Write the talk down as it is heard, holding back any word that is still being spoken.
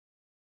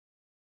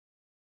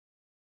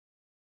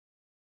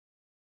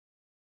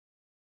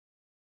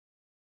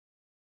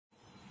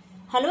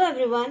Hello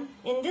everyone,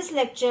 in this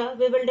lecture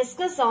we will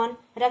discuss on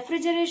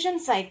refrigeration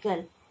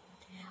cycle.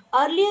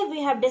 Earlier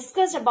we have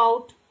discussed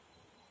about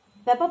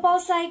vapor power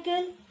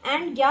cycle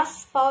and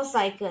gas power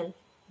cycle.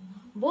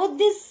 Both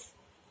these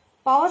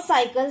power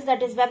cycles,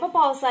 that is vapor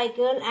power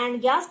cycle and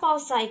gas power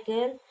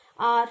cycle,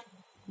 are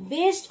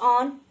based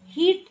on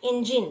heat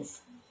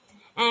engines,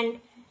 and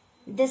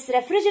this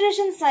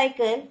refrigeration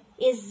cycle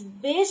is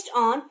based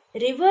on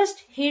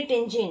reversed heat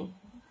engine.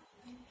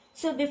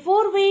 So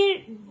before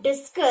we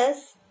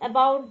discuss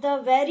about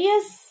the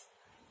various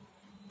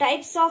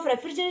types of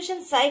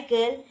refrigeration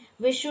cycle,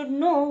 we should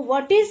know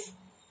what is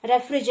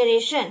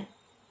refrigeration.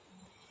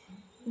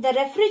 The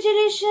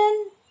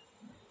refrigeration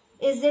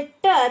is a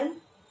term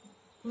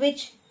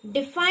which is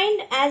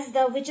defined as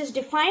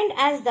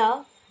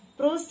the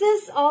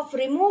process of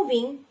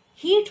removing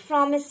heat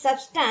from a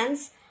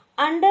substance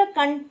under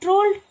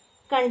controlled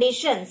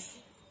conditions.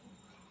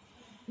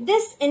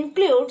 This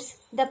includes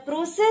the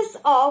process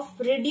of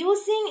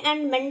reducing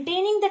and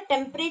maintaining the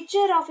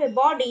temperature of a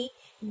body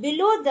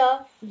below the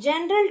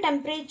general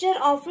temperature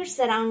of its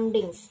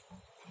surroundings.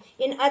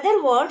 In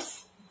other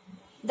words,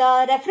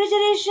 the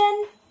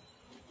refrigeration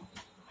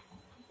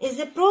is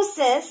a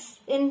process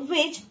in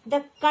which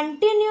the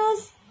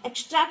continuous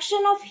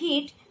extraction of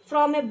heat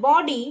from a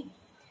body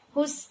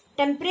whose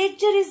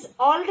temperature is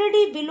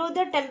already below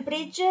the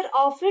temperature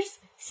of its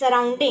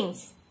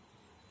surroundings.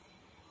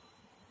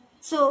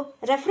 So,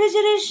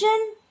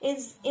 refrigeration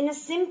is, in a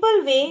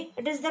simple way,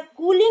 it is the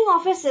cooling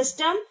of a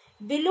system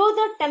below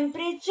the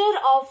temperature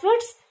of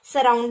its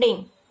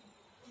surrounding.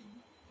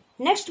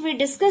 Next, we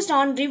discussed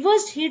on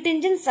reversed heat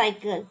engine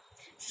cycle.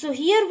 So,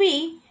 here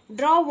we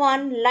draw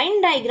one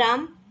line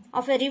diagram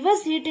of a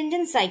reverse heat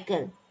engine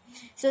cycle.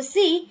 So,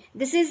 see,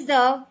 this is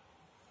the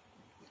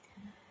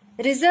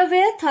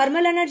reservoir,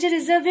 thermal energy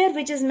reservoir,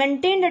 which is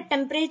maintained at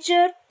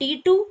temperature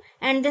T2,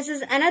 and this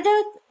is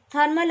another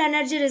thermal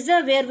energy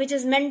reservoir which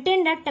is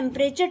maintained at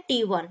temperature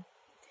T1.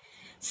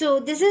 So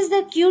this is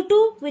the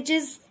Q2 which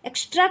is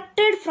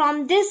extracted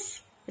from this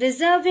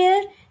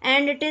reservoir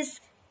and it is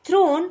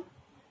thrown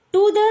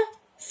to the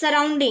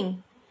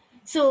surrounding.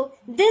 So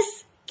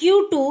this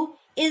Q2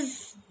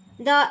 is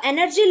the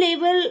energy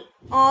level,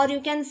 or you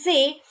can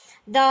say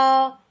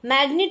the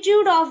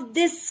magnitude of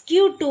this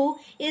Q2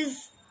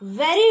 is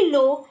very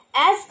low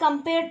as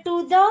compared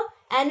to the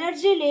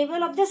energy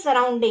level of the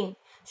surrounding.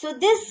 So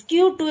this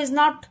Q2 is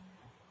not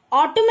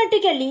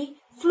automatically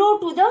flow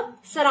to the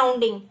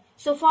surrounding.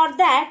 So for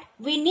that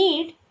we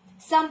need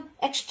some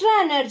extra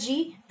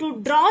energy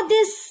to draw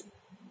this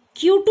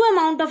Q2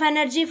 amount of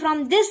energy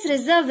from this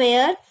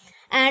reservoir,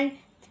 and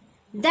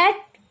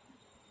that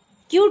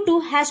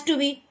Q2 has to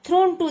be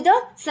thrown to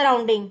the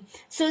surrounding.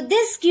 So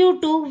this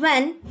Q2,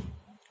 when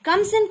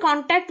comes in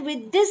contact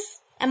with this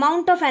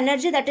amount of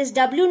energy, that is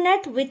W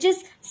net, which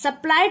is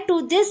supplied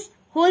to this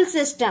whole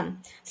system.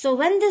 So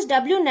when this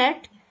W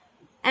net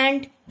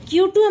and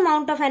Q2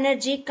 amount of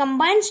energy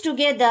combines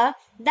together,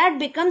 that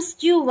becomes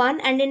Q1,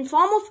 and in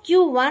form of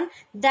Q1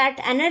 that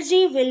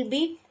energy will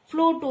be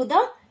flow to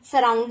the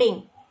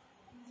surrounding.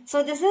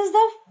 So this is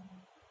the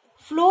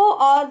flow,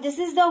 or this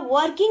is the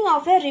working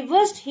of a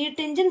reversed heat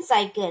engine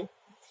cycle.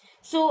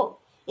 So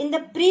in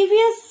the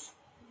previous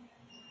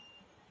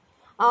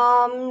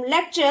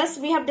lectures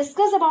we have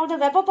discussed about the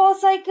vapor power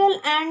cycle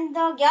and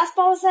the gas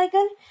power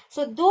cycle.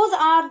 So those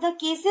are the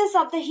cases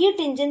of the heat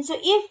engine. So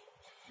if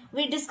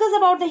we discuss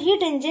about the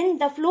heat engine,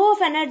 the flow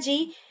of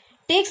energy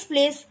takes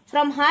place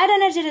from higher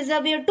energy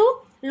reservoir to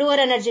lower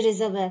energy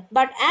reservoir.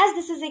 But as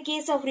this is a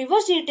case of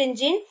reverse heat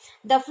engine,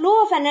 the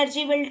flow of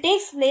energy will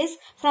take place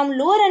from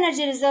lower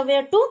energy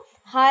reservoir to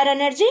higher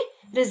energy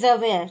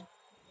reservoir.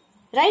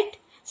 Right?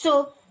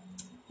 So,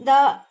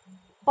 the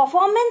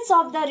performance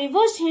of the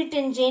reverse heat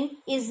engine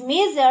is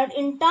measured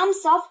in terms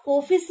of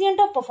coefficient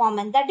of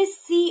performance, that is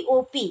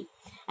COP,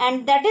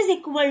 and that is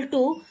equal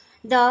to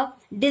the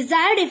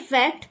desired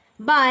effect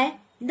by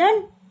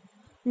the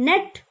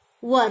net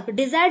work,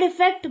 desired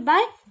effect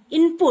by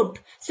input.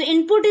 So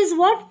input is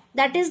what?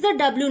 That is the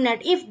W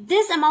net. If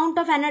this amount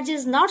of energy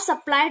is not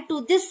supplied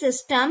to this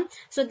system,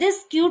 so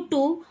this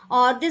Q2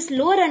 or this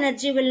lower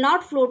energy will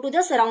not flow to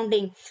the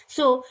surrounding.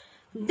 So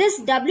this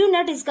W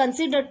net is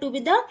considered to be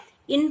the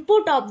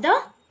input of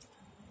the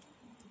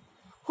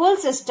whole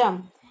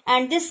system,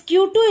 and this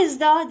Q2 is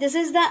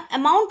the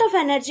amount of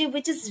energy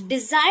which is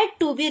desired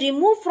to be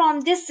removed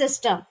from this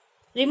system,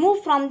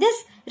 removed from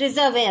this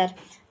reservoir.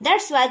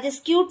 That's why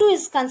this Q2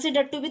 is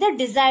considered to be the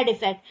desired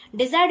effect.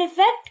 Desired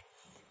effect,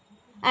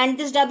 and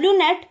this W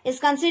net is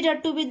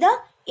considered to be the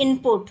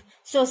input.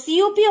 So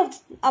COP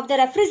of the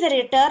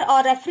refrigerator,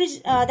 or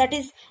that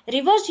is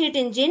reverse heat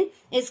engine,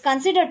 is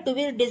considered to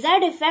be the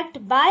desired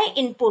effect by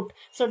input.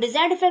 So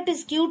desired effect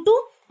is Q2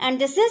 and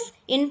this is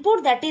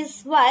input. That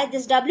is why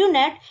this W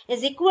net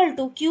is equal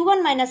to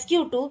Q1 minus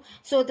Q2.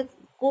 So the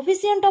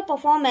coefficient of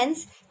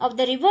performance of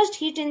the reversed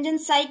heat engine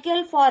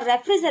cycle for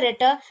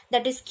refrigerator,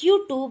 that is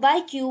Q2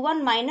 by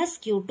Q1 minus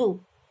Q2.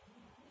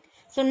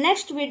 So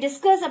next we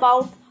discuss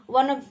about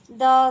one of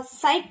the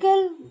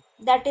cycle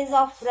that is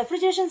of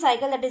refrigeration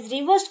cycle, that is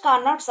reversed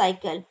Carnot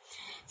cycle.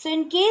 So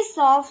in case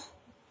of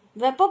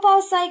vapor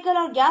power cycle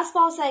or gas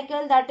power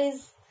cycle, that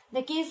is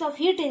the case of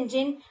heat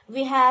engine,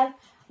 we have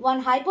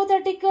one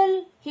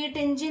hypothetical heat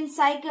engine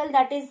cycle,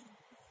 that is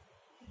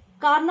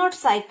Carnot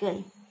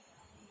cycle,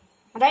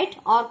 right?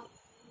 Or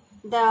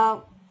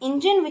the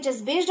engine which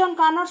is based on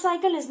Carnot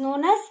cycle is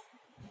known as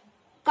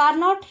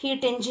Carnot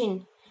heat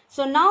engine.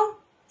 So now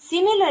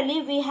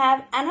similarly we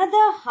have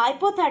another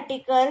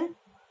hypothetical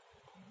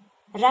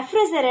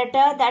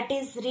refrigerator, that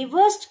is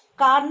reversed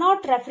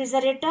Carnot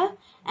refrigerator,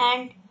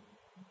 and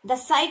the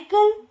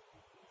cycle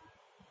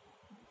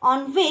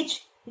on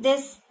which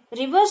this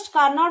reversed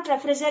Carnot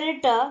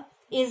refrigerator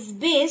is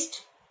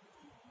based,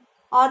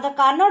 or the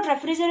Carnot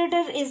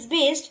refrigerator is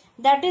based,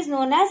 that is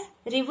known as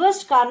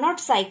reversed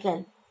Carnot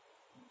cycle.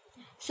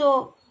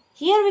 So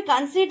here we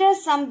consider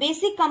some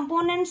basic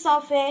components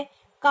of a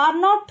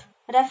Carnot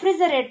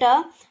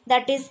refrigerator,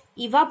 that is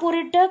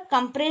evaporator,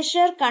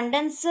 compressor,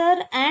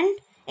 condenser and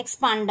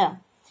expander.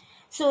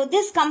 So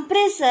this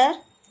compressor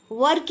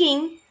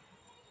working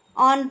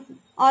on,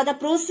 or the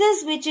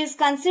process which is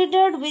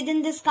considered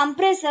within this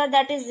compressor,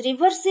 that is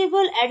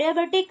reversible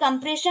adiabatic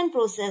compression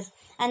process,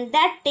 and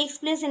that takes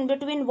place in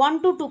between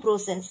 1 to 2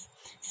 process.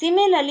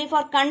 Similarly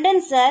for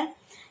condenser,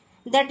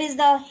 that is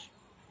the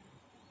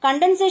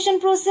condensation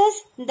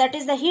process, that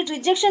is the heat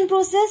rejection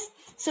process.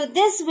 So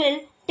this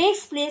will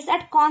takes place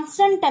at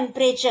constant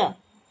temperature,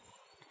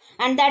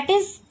 and that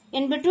is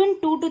in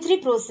between 2 to 3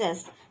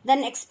 process.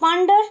 Then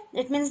expander,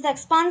 it means the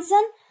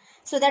expansion.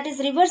 So that is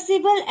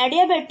reversible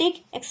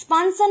adiabatic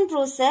expansion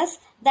process,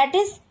 that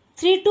is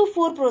 3 to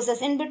 4 process,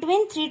 in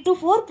between 3 to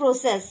 4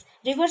 process,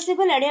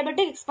 reversible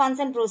adiabatic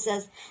expansion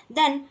process.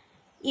 Then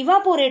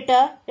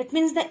evaporator, it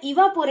means the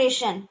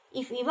evaporation.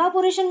 If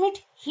evaporation means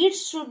heat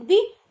should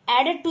be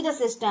added to the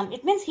system,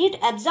 it means heat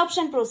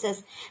absorption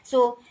process.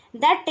 So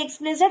that takes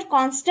place at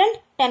constant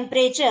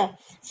temperature.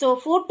 So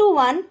 4 to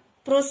 1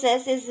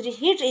 process is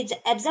heat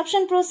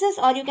absorption process,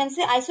 or you can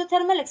say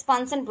isothermal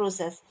expansion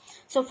process.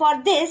 So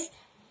for this,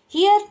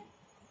 here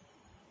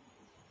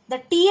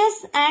the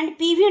TS and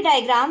PV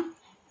diagram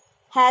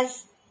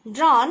has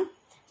drawn.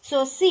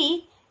 So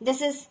see,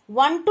 this is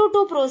 1 to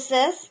 2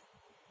 process,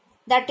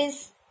 that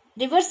is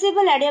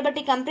reversible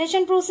adiabatic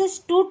compression process.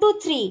 2 to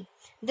 3,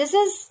 this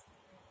is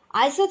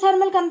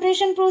isothermal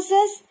compression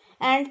process,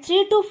 and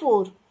 3 to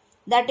 4,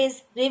 that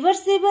is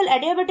reversible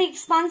adiabatic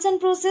expansion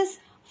process.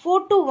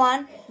 4 to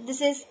 1,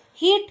 this is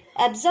heat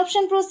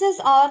absorption process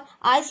or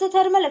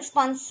isothermal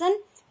expansion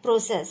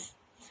process.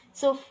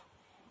 So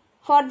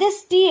for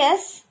this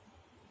TS,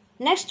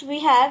 next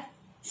we have,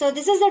 so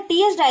this is the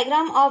TS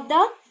diagram of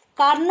the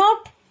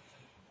Carnot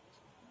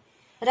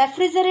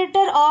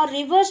refrigerator or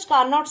reversed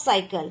Carnot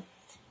cycle.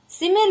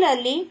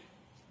 Similarly,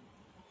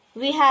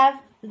 we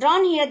have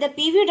drawn here the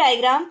PV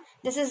diagram.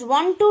 This is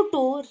 1 to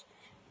 2,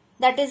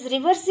 that is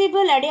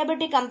reversible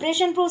adiabatic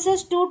compression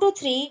process. 2 to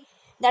 3,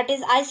 that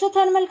is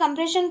isothermal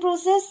compression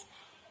process.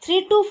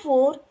 3 to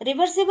 4,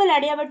 reversible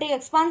adiabatic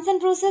expansion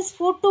process.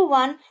 4 to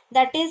 1,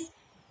 that is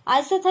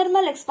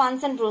isothermal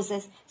expansion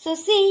process. So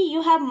see,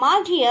 you have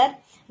marked here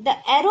the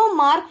arrow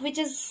mark which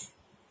is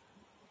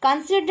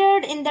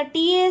considered in the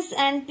TS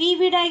and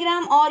PV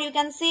diagram, or you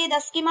can say the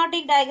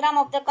schematic diagram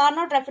of the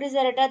Carnot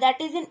refrigerator,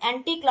 that is in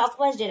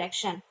anti-clockwise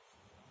direction.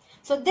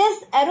 So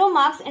this arrow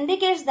marks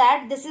indicates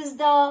that this is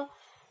the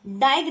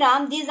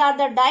diagram, these are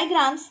the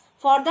diagrams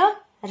for the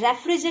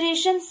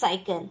refrigeration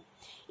cycle.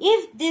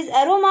 If these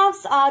arrow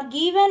marks are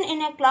given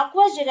in a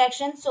clockwise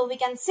direction, so we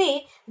can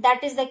say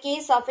that is the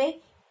case of a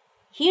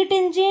heat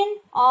engine,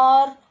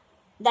 or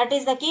that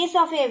is the case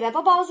of a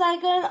vapor power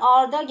cycle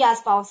or the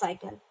gas power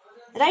cycle,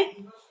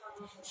 right?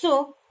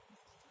 So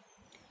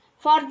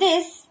for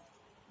this,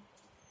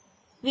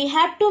 we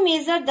have to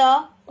measure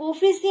the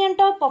coefficient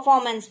of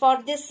performance.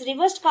 For this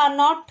reversed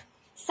Carnot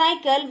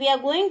cycle, we are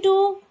going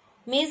to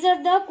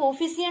measure the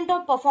coefficient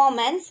of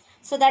performance,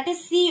 so that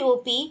is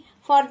COP.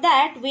 For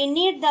that, we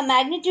need the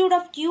magnitude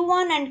of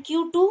Q1 and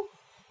Q2,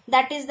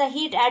 that is the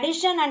heat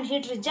addition and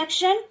heat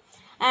rejection,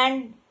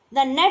 and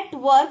the net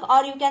work,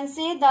 or you can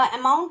say the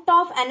amount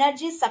of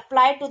energy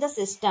supplied to the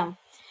system.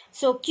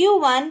 So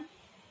Q1,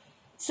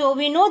 so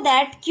we know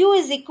that Q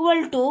is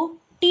equal to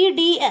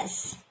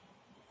TDS,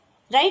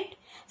 right?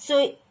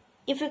 So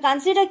if you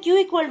consider Q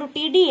equal to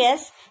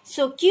TDS,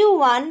 so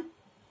Q1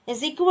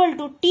 is equal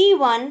to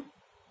T1,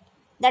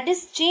 that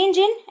is change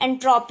in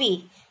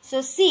entropy.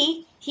 So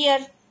see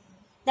here,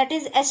 that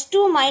is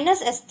S2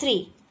 minus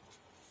S3.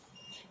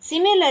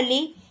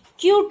 Similarly,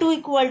 Q2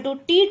 equal to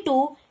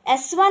T2,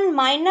 S1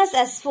 minus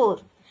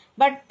S4.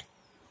 But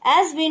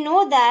as we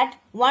know that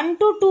 1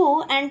 to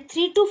 2 and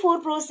 3 to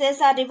 4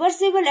 process are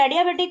reversible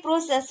adiabatic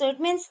process, so it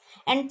means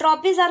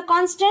entropies are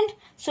constant.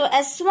 So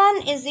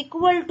S1 is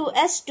equal to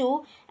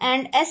S2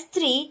 and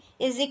S3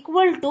 is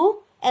equal to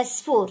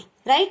S4,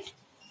 right?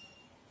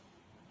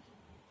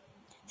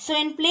 So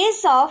in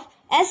place of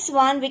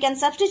S1 we can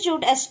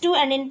substitute S2,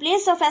 and in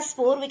place of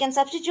S4 we can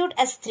substitute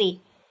S3.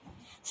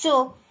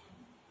 So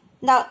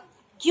now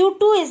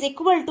Q2 is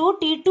equal to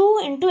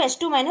T2 into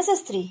S2 minus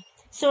S3.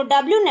 So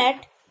W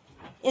net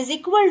is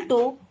equal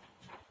to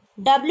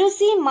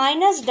WC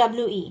minus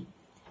WE.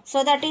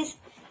 So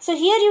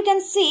here you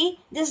can see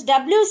this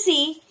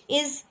WC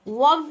is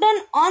work done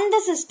on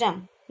the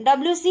system,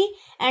 WC,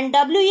 and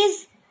W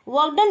is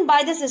work done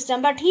by the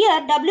system. But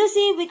here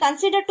WC we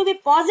consider to be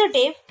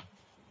positive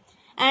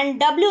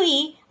and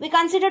WE we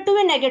consider to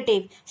be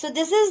negative. So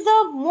this is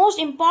the most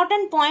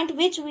important point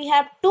which we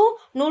have to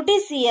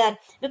notice here,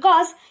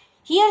 because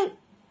here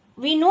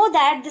we know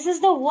that this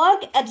is the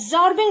work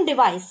absorbing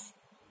device.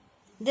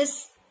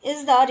 This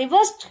is the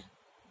reversed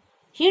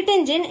heat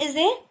engine is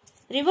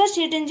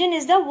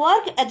the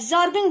work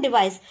absorbing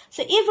device.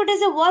 So if it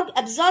is a work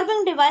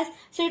absorbing device,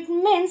 so it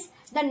means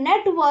the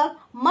net work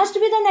must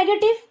be the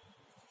negative,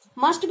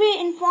 must be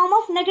in form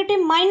of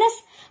negative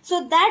minus.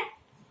 So that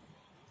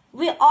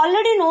we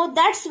already know,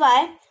 that's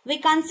why we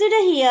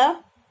consider here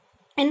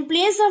in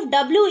place of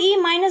WE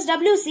minus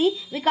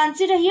WC, we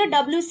consider here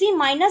WC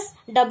minus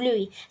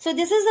WE. So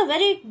this is a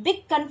very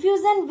big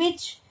confusion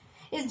which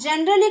is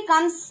generally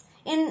comes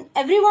in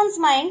everyone's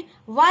mind,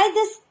 why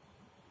this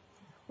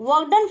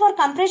work done for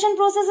compression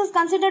process is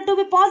considered to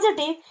be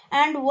positive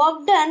and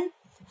work done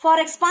for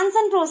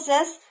expansion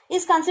process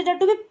is considered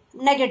to be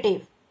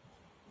negative,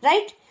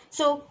 right?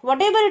 So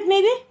whatever it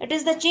may be, it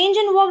is the change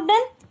in work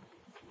done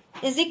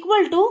is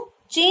equal to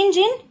change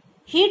in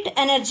heat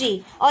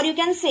energy, or you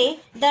can say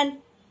the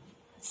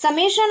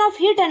summation of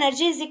heat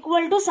energy is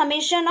equal to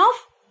summation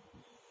of,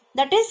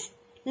 that is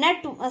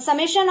net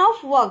summation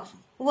of work.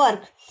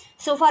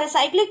 So for a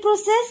cyclic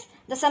process,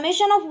 the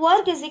summation of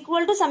work is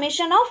equal to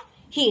summation of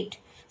heat.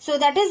 So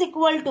that is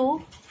equal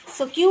to,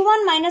 so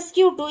Q1 minus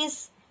Q2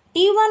 is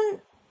T1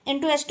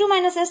 into S2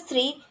 minus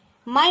S3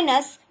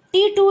 minus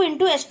T2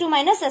 into S2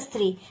 minus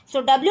S3.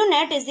 So W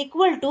net is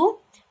equal to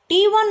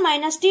T1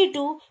 minus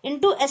T2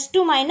 into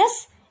S2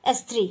 minus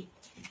S3.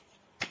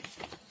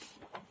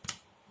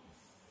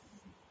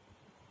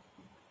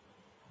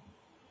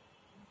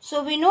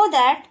 So we know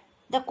that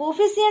the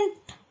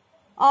coefficient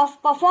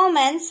of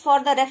performance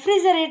for the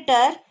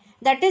refrigerator,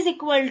 that is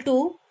equal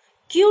to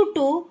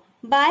Q2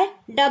 by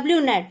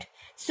W net.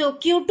 So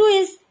Q2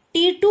 is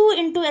T2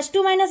 into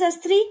S2 minus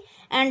S3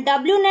 and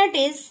W net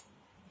is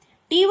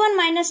T1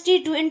 minus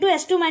T2 into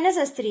S2 minus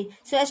S3.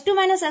 So S2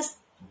 minus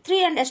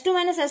S3 and S2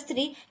 minus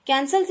S3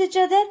 cancels each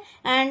other,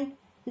 and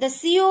the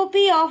COP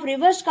of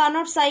reversed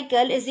Carnot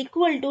cycle is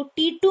equal to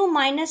T2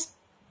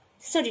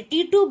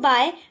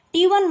 by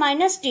T1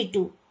 minus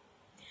T2.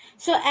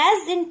 So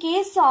as in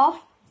case of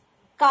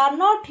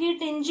Carnot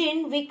heat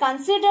engine, we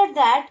consider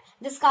that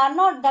the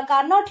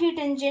Carnot heat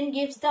engine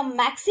gives the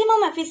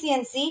maximum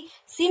efficiency.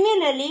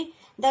 Similarly,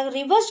 the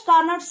reversed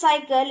Carnot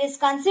cycle is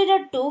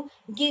considered to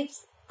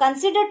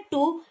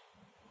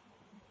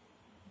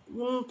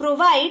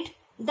provide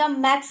the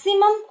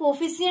maximum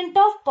coefficient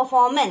of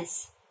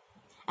performance.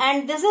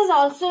 And this is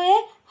also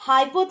a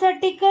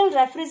hypothetical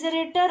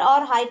refrigerator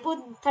or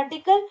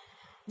hypothetical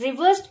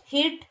reversed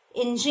heat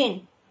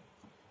engine.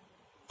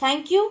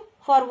 Thank you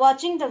for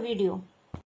watching the video.